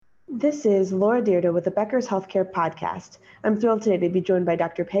This is Laura Deirdre with the Becker's Healthcare Podcast. I'm thrilled today to be joined by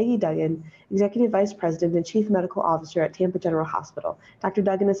Dr. Peggy Duggan, Executive Vice President and Chief Medical Officer at Tampa General Hospital. Dr.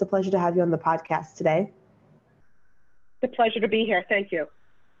 Duggan, it's a pleasure to have you on the podcast today. It's a pleasure to be here. Thank you.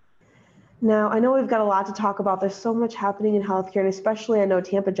 Now, I know we've got a lot to talk about. There's so much happening in healthcare, and especially I know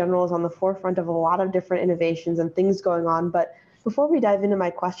Tampa General is on the forefront of a lot of different innovations and things going on. But before we dive into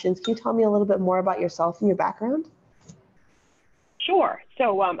my questions, can you tell me a little bit more about yourself and your background? Sure.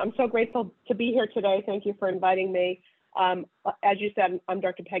 So I'm so grateful to be here today. Thank you for inviting me. As you said, I'm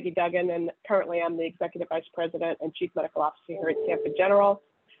Dr. Peggy Duggan, and currently I'm the Executive Vice President and Chief Medical Officer here at Tampa General.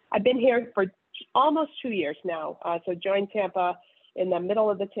 I've been here for almost 2 years now. So joined Tampa in the middle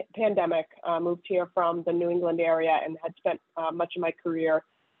of the pandemic, moved here from the New England area and had spent much of my career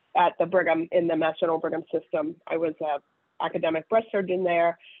at the Brigham in the Mass General Brigham system. I was an academic breast surgeon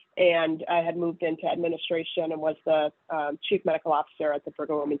there, and I had moved into administration and was the Chief Medical Officer at the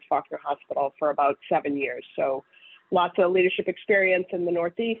Brigham Women's Faulkner Hospital for about 7 years. So lots of leadership experience in the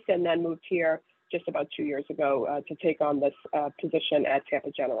Northeast, and then moved here just about 2 years ago to take on this position at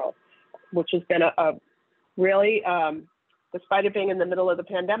Tampa General, which has been a really, despite it being in the middle of the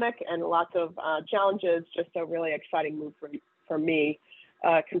pandemic and lots of challenges, just a really exciting move for me,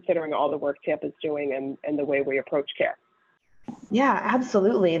 considering all the work Tampa's doing and the way we approach care. Yeah,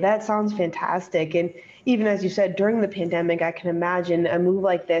 absolutely. That sounds fantastic. And even as you said, during the pandemic, I can imagine a move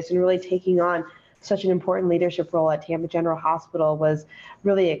like this and really taking on such an important leadership role at Tampa General Hospital was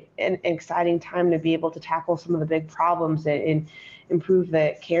really an exciting time to be able to tackle some of the big problems and improve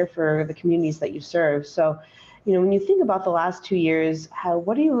the care for the communities that you serve. So, when you think about the last 2 years,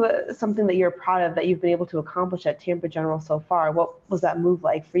 what are you, something that you're proud of that you've been able to accomplish at Tampa General so far? What was that move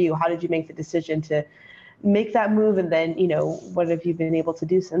like for you? How did you make the decision to make that move, and then what have you been able to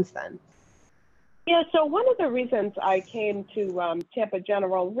do since then? Yeah, so one of the reasons I came to Tampa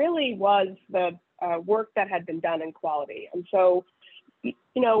General really was the work that had been done in quality. And so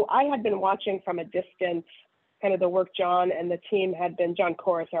I had been watching from a distance kind of the work John and the team had been, John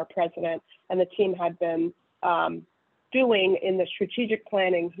Corris, our president, and the team had been doing in the strategic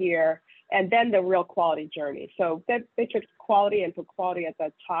planning here, and then the real quality journey. So they took quality and put quality at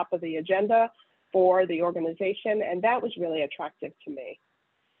the top of the agenda for the organization, and that was really attractive to me.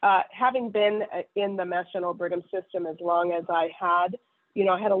 Having been in the Mass General Brigham system as long as I had,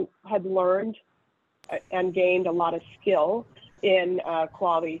 I had learned and gained a lot of skill in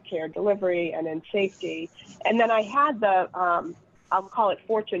quality care delivery and in safety. And then I had the, I'll call it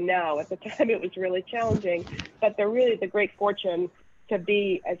fortune now. At the time, it was really challenging, but the great fortune to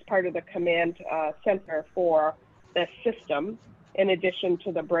be as part of the command center for the system, in addition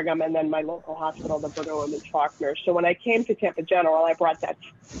to the Brigham and then my local hospital, the Brigham Women's Faulkner. So when I came to Tampa General, I brought that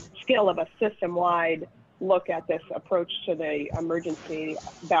skill of a system-wide look at this approach to the emergency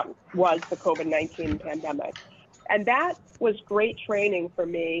that was the COVID-19 pandemic. And that was great training for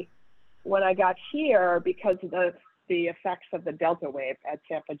me when I got here because of the effects of the Delta wave at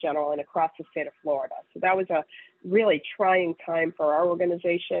Tampa General and across the state of Florida. So that was a really trying time for our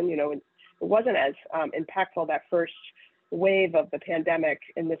organization. It wasn't as impactful that first wave of the pandemic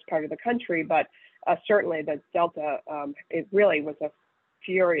in this part of the country, but certainly the Delta, it really was a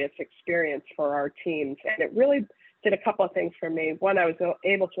furious experience for our teams. And it really did a couple of things for me. One, I was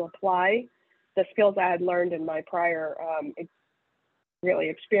able to apply the skills I had learned in my prior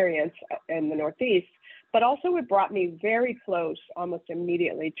experience in the Northeast, but also it brought me very close almost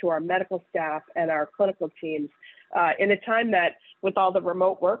immediately to our medical staff and our clinical teams in a time that with all the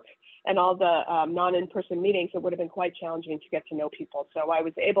remote work and all the non-in-person meetings, it would have been quite challenging to get to know people. So I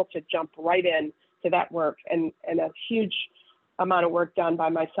was able to jump right in to that work and a huge amount of work done by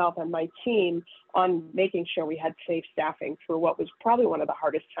myself and my team on making sure we had safe staffing through what was probably one of the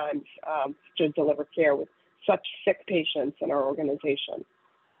hardest times to deliver care with such sick patients in our organization.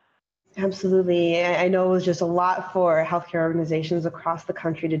 Absolutely. I know it was just a lot for healthcare organizations across the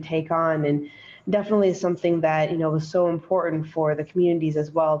country to take on, and definitely something that, was so important for the communities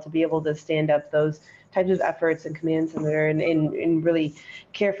as well to be able to stand up those types of efforts and command center and really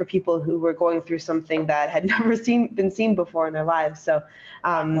care for people who were going through something that had never been seen before in their lives. So,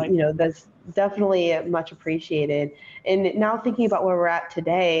 that's definitely much appreciated. And now thinking about where we're at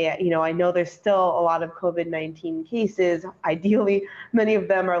today, I know there's still a lot of COVID-19 cases. Ideally, many of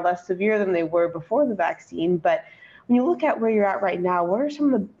them are less severe than they were before the vaccine. But when you look at where you're at right now, what are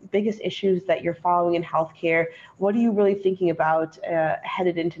some of the biggest issues that you're following in healthcare? What are you really thinking about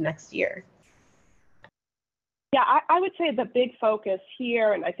headed into next year? Yeah, I would say the big focus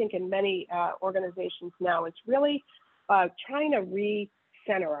here, and I think in many organizations now, is really trying to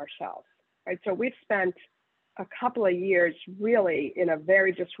recenter ourselves, right? So we've spent a couple of years really in a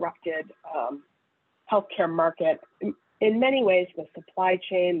very disrupted healthcare market. In many ways, the supply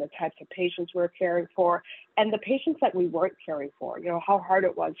chain, the types of patients we're caring for, and the patients that we weren't caring for, how hard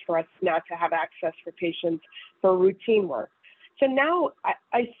it was for us not to have access for patients for routine work. So now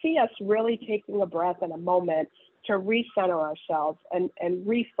I see us really taking a breath and a moment to recenter ourselves and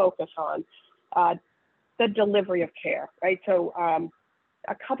refocus on the delivery of care, right? So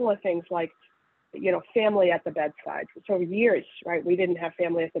a couple of things like, family at the bedside. So for years, right, we didn't have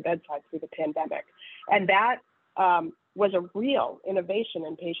family at the bedside through the pandemic. And that was a real innovation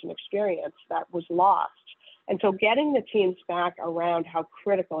in patient experience that was lost. And so getting the teams back around how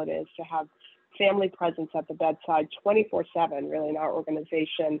critical it is to have family presence at the bedside 24/7 really in our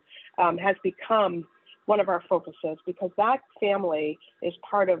organization has become one of our focuses, because that family is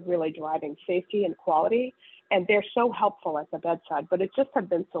part of really driving safety and quality. And they're so helpful at the bedside, but it just had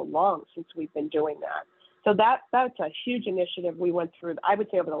been so long since we've been doing that. So that's a huge initiative we went through, I would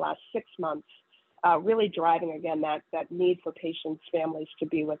say, over the last 6 months, really driving, again, that need for patients' families to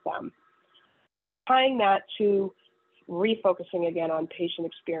be with them. Tying that to refocusing again on patient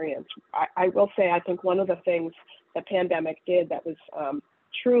experience. I will say, I think one of the things the pandemic did that was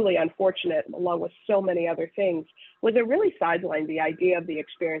truly unfortunate, along with so many other things, was it really sidelined the idea of the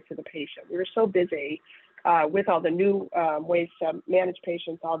experience of the patient. We were so busy with all the new ways to manage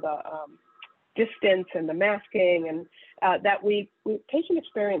patients, all the distance and the masking, and that patient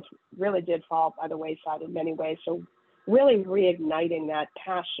experience really did fall by the wayside in many ways. So really reigniting that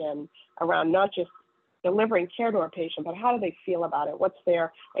passion around not just delivering care to our patient, but how do they feel about it? What's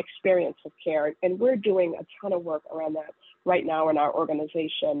their experience of care? And we're doing a ton of work around that right now in our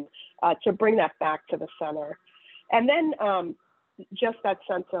organization to bring that back to the center. And then just that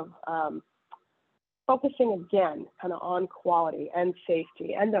sense of focusing again kind of on quality and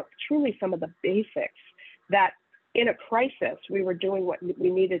safety and truly some of the basics that in a crisis we were doing what we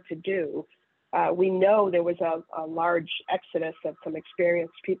needed to do. We know there was a large exodus of some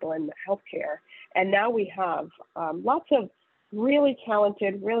experienced people in healthcare, and now we have lots of really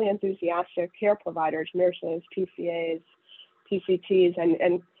talented, really enthusiastic care providers, nurses, PCAs, PCTs,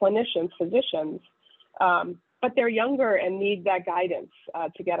 and clinicians, physicians, but they're younger and need that guidance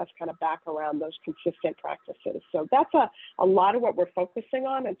to get us kind of back around those consistent practices. So that's a lot of what we're focusing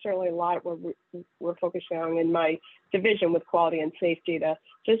on, and certainly a lot of what we're focusing on in my division with quality and safety, to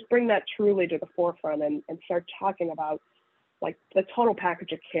just bring that truly to the forefront and start talking about like the total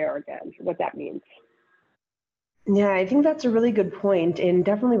package of care again, what that means. Yeah, I think that's a really good point, and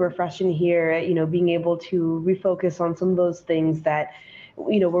definitely refreshing to hear, being able to refocus on some of those things that,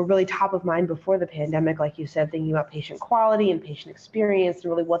 were really top of mind before the pandemic, like you said, thinking about patient quality and patient experience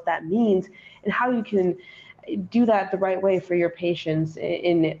and really what that means and how you can do that the right way for your patients,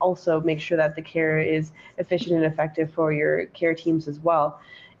 and also make sure that the care is efficient and effective for your care teams as well.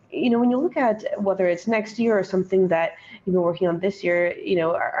 When you look at whether it's next year or something that you've been working on this year,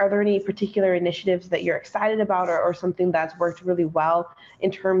 are there any particular initiatives that you're excited about, or something that's worked really well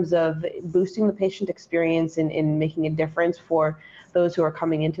in terms of boosting the patient experience and making a difference for those who are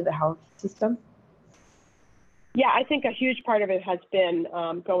coming into the health system? Yeah, I think a huge part of it has been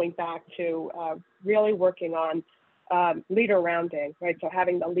going back to really working on leader rounding, right? So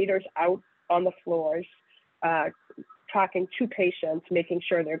having the leaders out on the floors, talking to patients, making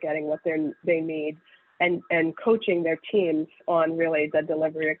sure they're getting what they need, and coaching their teams on really the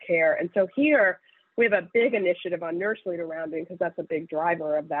delivery of care. And so here we have a big initiative on nurse leader rounding, because that's a big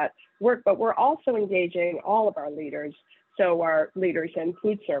driver of that work, but we're also engaging all of our leaders. So our leaders in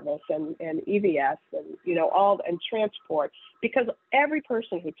food service and EVS and transport, because every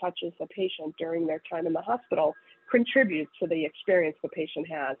person who touches the patient during their time in the hospital contributes to the experience the patient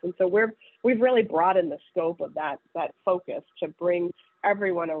has. And so we've really broadened the scope of that focus to bring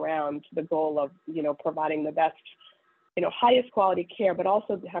everyone around the goal of, providing the best, highest quality care, but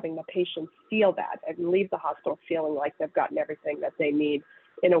also having the patients feel that and leave the hospital feeling like they've gotten everything that they need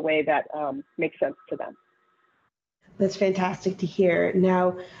in a way that makes sense to them. That's fantastic to hear.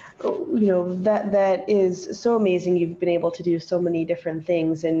 Now, that is so amazing. You've been able to do so many different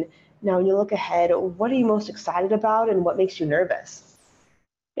things. And now when you look ahead, what are you most excited about and what makes you nervous?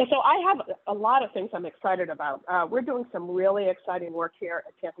 Yeah, so I have a lot of things I'm excited about. We're doing some really exciting work here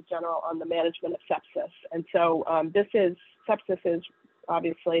at Tampa General on the management of sepsis. And so sepsis is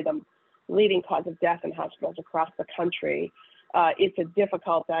obviously the leading cause of death in hospitals across the country. It's a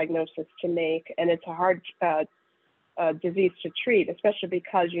difficult diagnosis to make, and it's a hard disease to treat, especially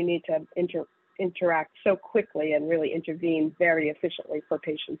because you need to interact so quickly and really intervene very efficiently for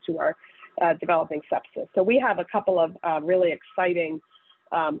patients who are developing sepsis. So we have a couple of really exciting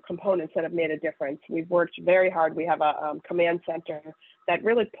components that have made a difference. We've worked very hard. We have a command center that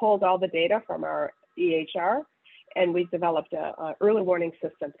really pulled all the data from our EHR, and we've developed a early warning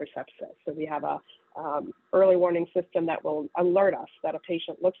system for sepsis. So we have a early warning system that will alert us that a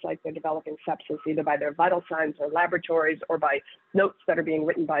patient looks like they're developing sepsis, either by their vital signs or laboratories or by notes that are being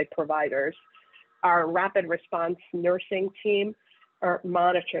written by providers. Our rapid response nursing team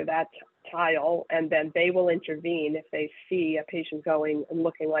monitor that tile, and then they will intervene if they see a patient going and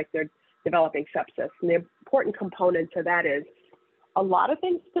looking like they're developing sepsis. And the important component to that is a lot of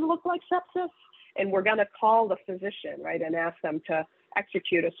things can look like sepsis, and we're going to call the physician, right, and ask them to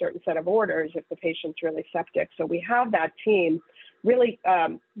execute a certain set of orders if the patient's really septic. So we have that team really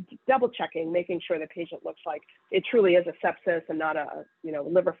double checking, making sure the patient looks like it truly is a sepsis and not a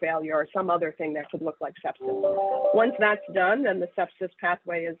liver failure or some other thing that could look like sepsis. Once that's done, then the sepsis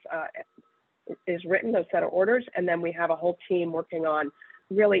pathway is written, those set of orders, and then we have a whole team working on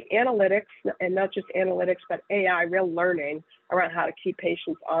really analytics, and not just analytics, but AI, real learning around how to keep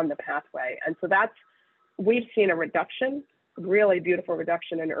patients on the pathway. And so we've seen a reduction, really beautiful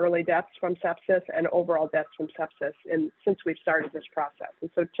reduction in early deaths from sepsis and overall deaths from sepsis since we've started this process. And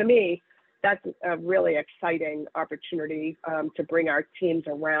so to me, that's a really exciting opportunity to bring our teams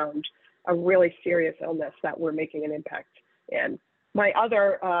around a really serious illness that we're making an impact in. My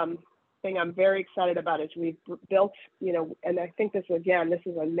other thing I'm very excited about is we've built, and I think this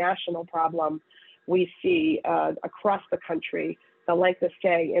is a national problem we see across the country. The length of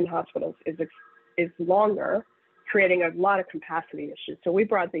stay in hospitals is longer, creating a lot of capacity issues. So we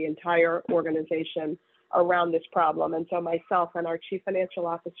brought the entire organization around this problem. And so myself and our chief financial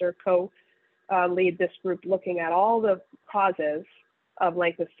officer lead this group looking at all the causes of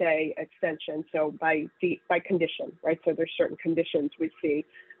length of stay extension. So by condition, right? So there's certain conditions we see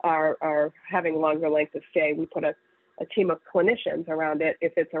are having longer length of stay. We put a team of clinicians around it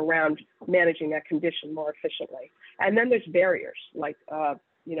if it's around managing that condition more efficiently. And then there's barriers like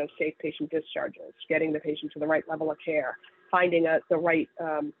safe patient discharges, getting the patient to the right level of care, finding the right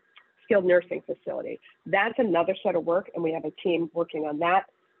skilled nursing facility. That's another set of work, and we have a team working on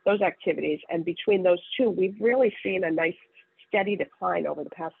those activities. And between those two, we've really seen a nice steady decline over the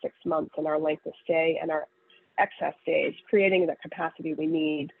past 6 months in our length of stay and our excess days, creating the capacity we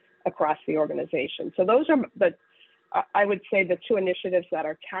need across the organization. So those are I would say the two initiatives that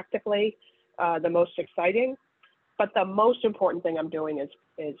are tactically the most exciting. But the most important thing I'm doing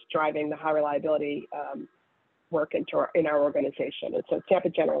is driving the high reliability work in our organization. And so Tampa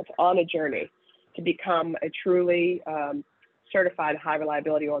General is on a journey to become a truly certified high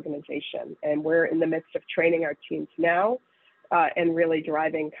reliability organization. And we're in the midst of training our teams now and really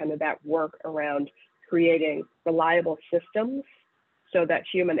driving kind of that work around creating reliable systems so that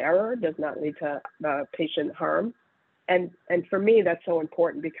human error does not lead to patient harm. And for me, that's so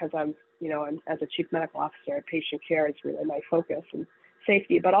important because I'm as a chief medical officer, patient care is really my focus and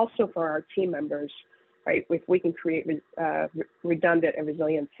safety, but also for our team members, right? If we can create redundant and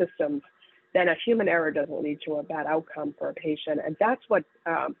resilient systems, then a human error doesn't lead to a bad outcome for a patient. And that's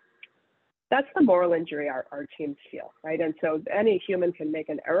the moral injury our teams feel, right? And so any human can make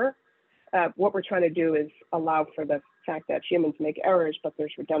an error. What we're trying to do is allow for the fact that humans make errors, but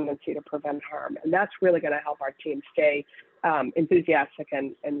there's redundancy to prevent harm. And that's really going to help our team stay enthusiastic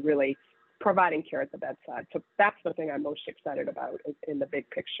and really providing care at the bedside. So that's the thing I'm most excited about in the big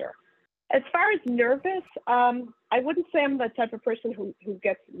picture. As far as nervous, I wouldn't say I'm the type of person who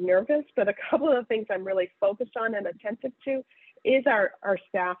gets nervous, but a couple of the things I'm really focused on and attentive to is our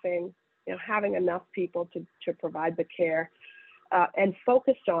staffing, having enough people to provide the care, and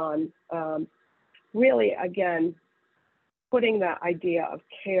focused on really, again, putting the idea of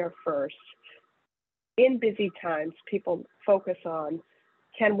care first. In busy times, people focus on,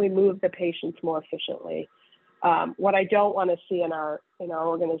 can we move the patients more efficiently? What I don't want to see in our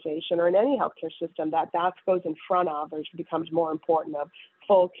organization or in any healthcare system, that goes in front of or becomes more important of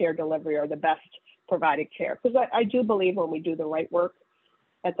full care delivery or the best provided care. Because I do believe when we do the right work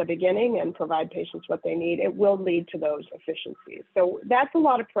at the beginning and provide patients what they need, it will lead to those efficiencies. So that's a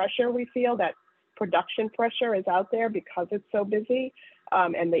lot of pressure we feel, that production pressure is out there because it's so busy.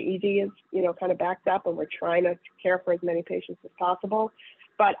 And the ED is, kind of backed up, and we're trying to care for as many patients as possible.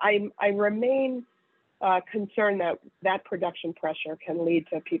 But I remain concerned that production pressure can lead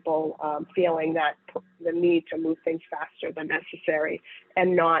to people feeling that the need to move things faster than necessary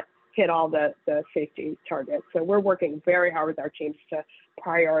and not hit all the safety targets. So we're working very hard with our teams to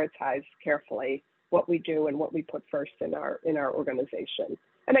prioritize carefully what we do and what we put first in our organization.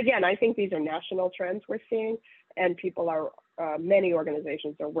 And again, I think these are national trends we're seeing, and many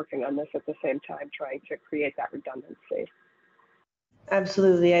organizations are working on this at the same time, trying to create that redundancy.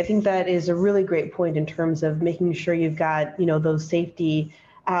 Absolutely. I think that is a really great point in terms of making sure you've got, those safety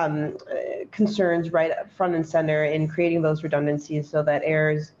concerns right up front and center in creating those redundancies so that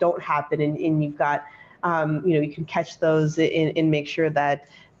errors don't happen and you've got, you can catch those and make sure that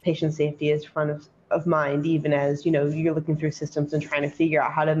patient safety is front of mind, even as, you're looking through systems and trying to figure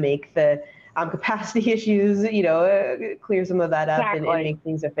out how to make the capacity issues, clear some of that up and Exactly. make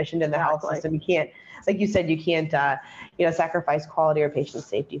things efficient in the health Exactly. system. You can't, like you said, you can't, sacrifice quality or patient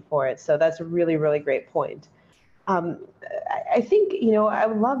safety for it. So that's a really, really great point. Um, I think, I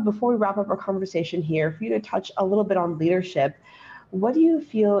would love, before we wrap up our conversation here, for you to touch a little bit on leadership. What do you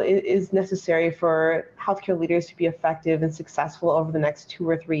feel is necessary for healthcare leaders to be effective and successful over the next 2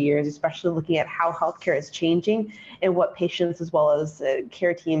 or 3 years, especially looking at how healthcare is changing and what patients as well as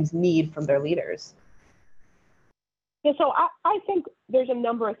care teams need from their leaders? Yeah, so I think there's a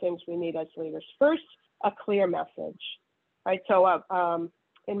number of things we need as leaders. First, a clear message, right? So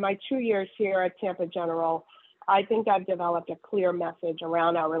in my 2 years here at Tampa General, I think I've developed a clear message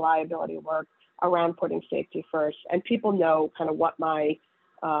around our reliability work, around putting safety first, and people know kind of what my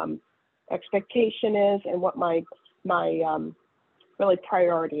expectation is and what my really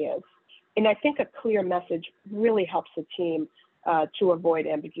priority is. And I think a clear message really helps the team to avoid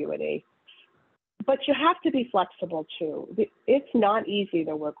ambiguity. But you have to be flexible too. It's not easy,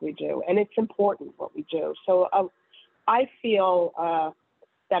 the work we do, and it's important what we do. So I feel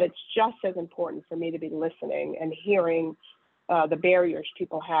that it's just as important for me to be listening and hearing the barriers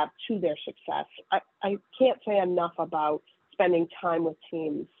people have to their success. I can't say enough about spending time with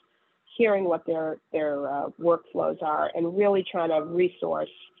teams, hearing what their workflows are, and really trying to resource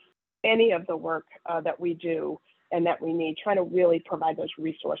any of the work that we do and that we need, trying to really provide those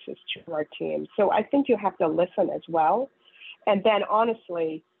resources to our team. So I think you have to listen as well. And then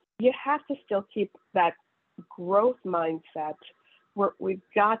honestly, you have to still keep that growth mindset where we've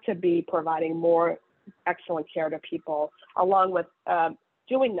got to be providing more excellent care to people, along with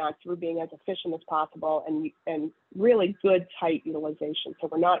doing that through being as efficient as possible and really good, tight utilization. So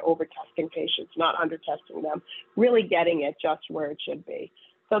we're not over testing patients, not under testing them, really getting it just where it should be.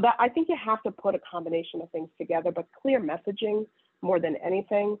 So that I think you have to put a combination of things together, but clear messaging more than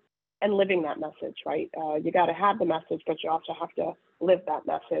anything, and living that message, right? You got to have the message, but you also have to live that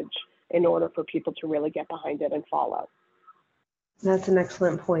message in order for people to really get behind it and follow. That's an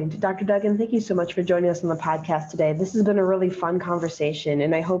excellent point. Dr. Duggan, thank you so much for joining us on the podcast today. This has been a really fun conversation,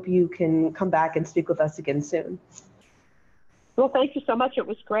 and I hope you can come back and speak with us again soon. Well, thank you so much. It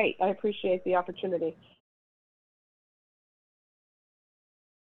was great. I appreciate the opportunity.